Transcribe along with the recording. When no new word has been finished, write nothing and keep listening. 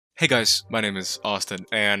Hey guys, my name is Austin,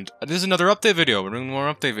 and this is another update video. We're doing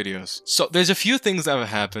more update videos. So there's a few things that have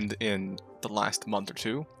happened in the last month or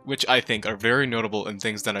two, which I think are very notable and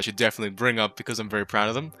things that I should definitely bring up because I'm very proud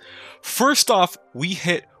of them. First off, we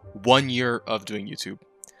hit 1 year of doing YouTube.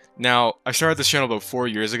 Now, I started this channel about 4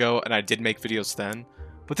 years ago, and I did make videos then,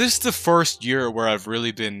 but this is the first year where I've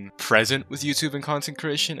really been present with YouTube and content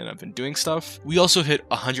creation, and I've been doing stuff. We also hit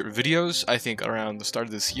 100 videos, I think, around the start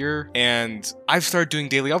of this year, and I've started doing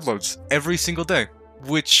daily uploads every single day,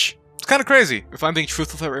 which is kind of crazy. If I'm being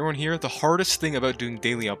truthful with everyone here, the hardest thing about doing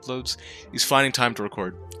daily uploads is finding time to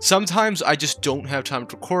record. Sometimes I just don't have time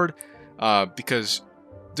to record because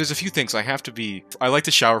there's a few things I have to be. I like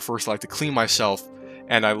to shower first, I like to clean myself,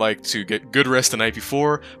 and I like to get good rest the night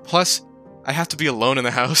before. Plus, I have to be alone in the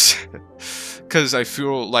house because I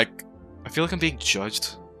feel like I'm being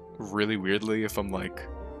judged really weirdly if I'm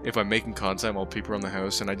making content while people are in the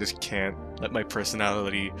house, and I just can't let my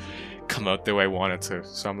personality come out the way I want it to.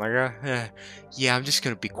 So I'm like, yeah, I'm just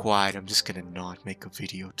gonna be quiet. I'm just gonna not make a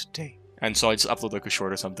video today. And so I just upload like a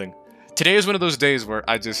short or something. Today is one of those days where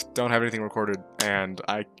I just don't have anything recorded, and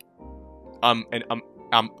I'm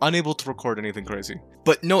unable to record anything crazy.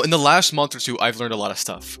 But no, in the last month or two, I've learned a lot of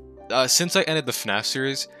stuff. Since I ended the FNAF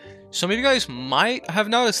series, some of you guys might have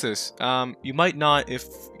noticed this. You might not if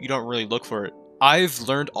you don't really look for it. I've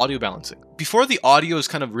learned audio balancing. Before, the audio is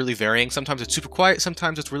kind of really varying. Sometimes it's super quiet,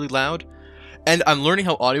 sometimes it's really loud. And I'm learning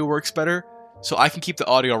how audio works better, so I can keep the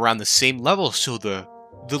audio around the same level, so the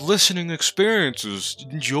listening experience is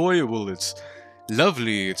enjoyable, it's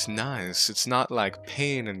lovely, it's nice, it's not like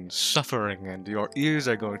pain and suffering and your ears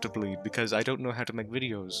are going to bleed because I don't know how to make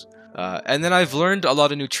videos. And then I've learned a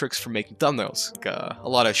lot of new tricks for making thumbnails. Like, a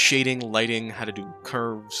lot of shading, lighting, how to do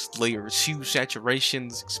curves, layers, hue,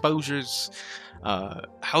 saturations, exposures,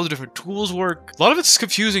 how the different tools work. A lot of it's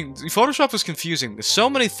confusing. Photoshop is confusing. There's so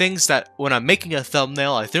many things that when I'm making a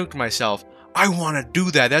thumbnail, I think to myself, I want to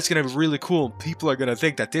do that. That's going to be really cool. People are going to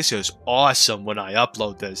think that this is awesome when I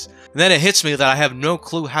upload this. And then it hits me that I have no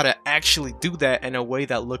clue how to actually do that in a way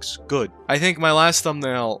that looks good. I think my last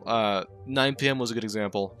thumbnail, 9 PM was a good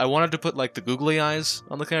example. I wanted to put like the googly eyes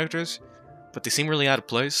on the characters, but they seem really out of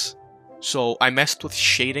place. So I messed with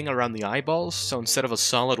shading around the eyeballs. So instead of a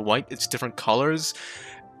solid white, it's different colors.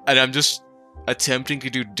 And I'm just attempting to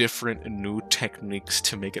do different and new techniques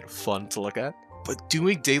to make it fun to look at. But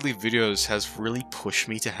doing daily videos has really pushed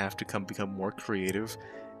me to have to become more creative,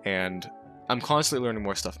 and I'm constantly learning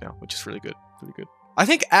more stuff now, which is really good, really good. I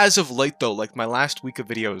think as of late though, like my last week of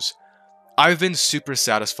videos, I've been super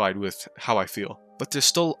satisfied with how I feel. But there's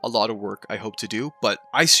still a lot of work I hope to do, but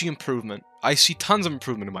I see improvement. I see tons of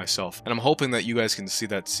improvement in myself, and I'm hoping that you guys can see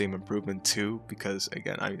that same improvement too, because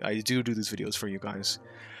again, I do these videos for you guys.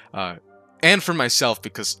 And for myself,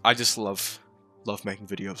 because I just love making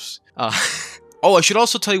videos. Oh, I should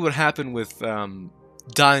also tell you what happened with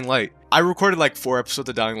Dying Light. I recorded like 4 episodes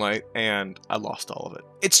of Dying Light, and I lost all of it.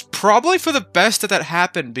 It's probably for the best that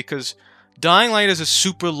happened, because Dying Light is a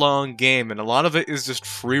super long game, and a lot of it is just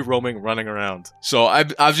free roaming, running around. So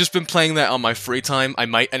I've just been playing that on my free time. I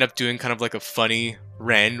might end up doing kind of like a funny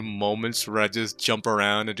random moments where I just jump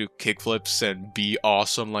around and do kickflips and be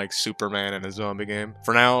awesome like Superman in a zombie game.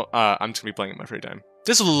 For now, I'm just gonna be playing it in my free time.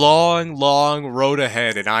 This long road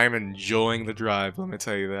ahead, and I'm enjoying the drive, let me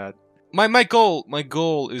tell you that. My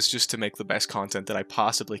goal is just to make the best content that I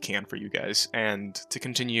possibly can for you guys, and to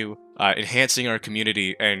continue enhancing our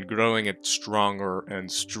community and growing it stronger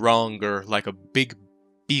and stronger, like a big,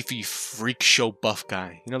 beefy freak show buff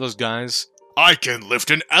guy. You know those guys? I can lift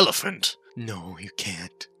an elephant! No, you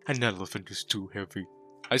can't. An elephant is too heavy.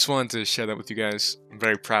 I just wanted to share that with you guys. I'm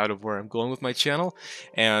very proud of where I'm going with my channel,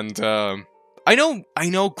 and I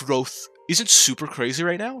know growth isn't super crazy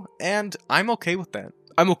right now, and I'm okay with that.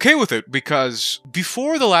 I'm okay with it because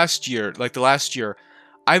before the last year,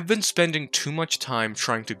 I've been spending too much time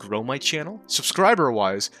trying to grow my channel,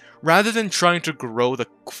 subscriber-wise, rather than trying to grow the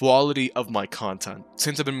quality of my content.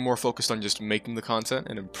 Since I've been more focused on just making the content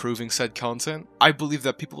and improving said content, I believe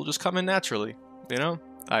that people will just come in naturally, you know?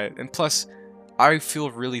 And plus, I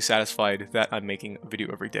feel really satisfied that I'm making a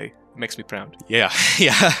video every day. It makes me proud. Yeah,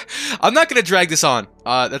 yeah. I'm not gonna drag this on.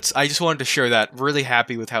 I just wanted to share that. Really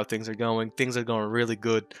happy with how things are going. Things are going really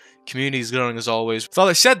good. Community's growing as always. With all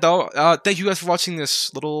that said though, thank you guys for watching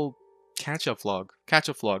this little catch-up vlog.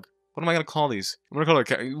 What am I gonna call these? I'm gonna call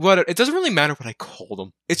it it doesn't really matter what I call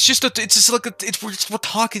them. We're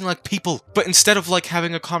talking like people. But instead of like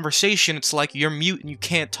having a conversation, it's like you're mute and you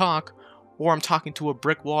can't talk. Or I'm talking to a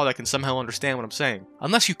brick wall that can somehow understand what I'm saying.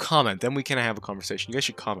 Unless you comment, then we can have a conversation. You guys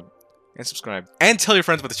should comment. and subscribe. And tell your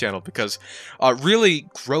friends about the channel, because really,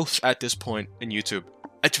 growth at this point in YouTube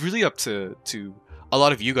it's really up to a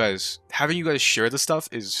lot of you guys. Having you guys share the stuff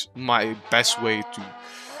is my best way to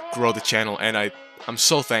grow the channel, and I'm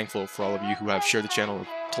so thankful for all of you who have shared the channel,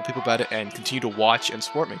 told people about it, and continue to watch and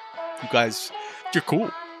support me. You guys, you're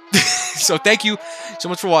cool. So thank you so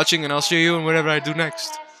much for watching, and I'll see you in whatever I do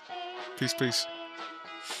next. Peace, peace.